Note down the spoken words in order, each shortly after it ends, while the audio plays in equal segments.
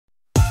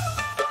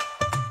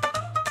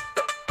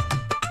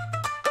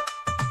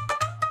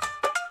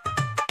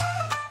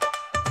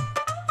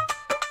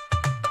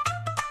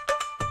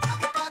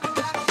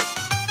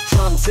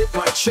lungs hit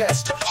my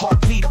chest,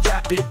 heartbeat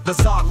rapid,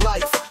 Bazaar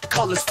life,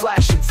 colors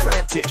flashing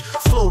frantic,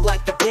 flow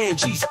like the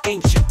Ganges,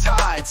 ancient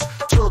tides,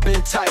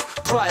 Turban type,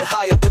 pride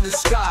high up in the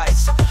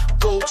skies,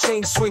 gold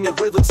chain swinging,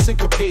 rhythm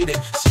syncopated,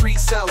 street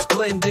sounds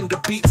blend into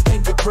beats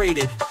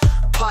integrated,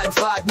 pine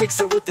vibe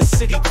mixing with the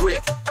city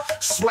grit,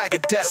 swagger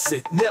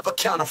desi, never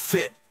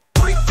counterfeit.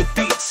 Break the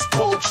beats,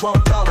 pull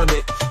drum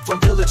dominant, from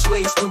village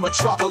lanes to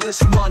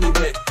metropolis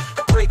monument.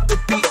 Break the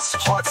beats,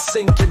 heart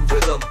sinking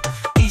rhythm,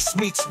 east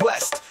meets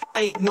west,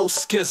 ain't no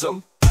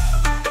schism.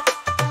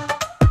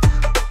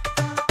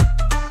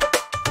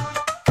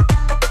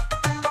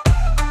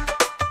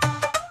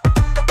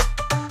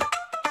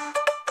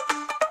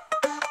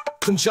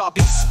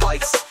 Punjabi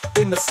spice,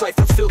 in the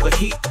cypher feel the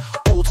heat,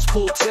 old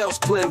school tales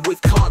blend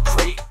with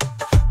concrete.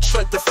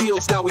 Tread the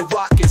fields, now we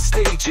rockin'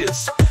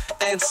 stages,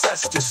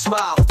 ancestors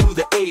smile through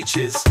the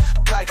ages.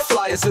 Kite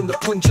flyers in the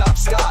Punjab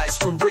skies,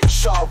 from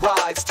rickshaw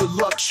rides to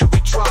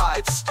luxury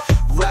drives.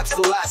 Raps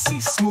the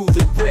lassi, smooth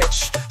and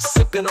rich,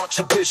 sippin' on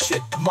tradition,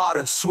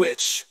 modern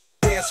switch.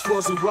 Dance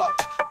floors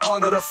erupt,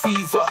 under the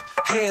fever,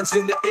 hands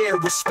in the air,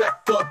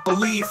 respect the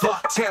believer.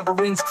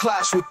 Tambourines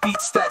clash with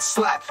beats that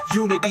slap,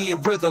 unity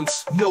in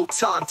rhythms, no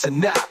time to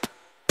nap.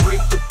 Break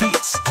the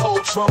beats,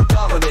 cold drum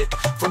dominant,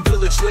 from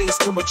village lanes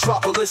to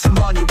metropolis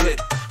monument.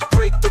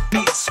 Break the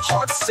beats,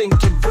 heart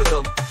sinking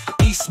rhythm,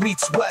 east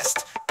meets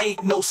west,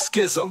 ain't no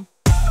schism.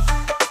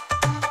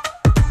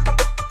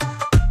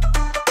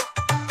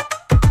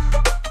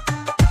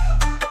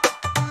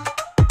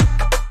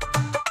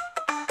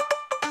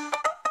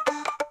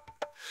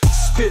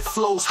 Spit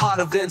flows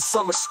hotter than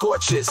summer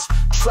scorches,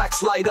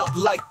 tracks light up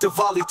like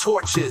Diwali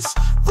torches.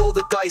 Roll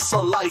the dice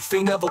on life,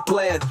 ain't never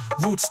bland,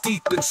 roots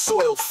deep in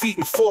soil, feet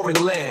in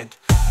foreign land.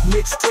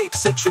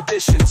 Mixtapes and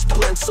traditions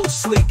blend so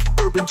sleek,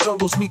 urban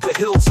jungles meet the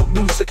hills of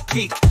music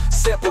peak.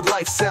 Sampled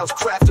life sounds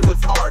crafted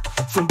with art,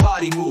 from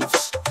body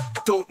moves,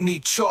 don't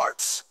need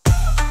charts.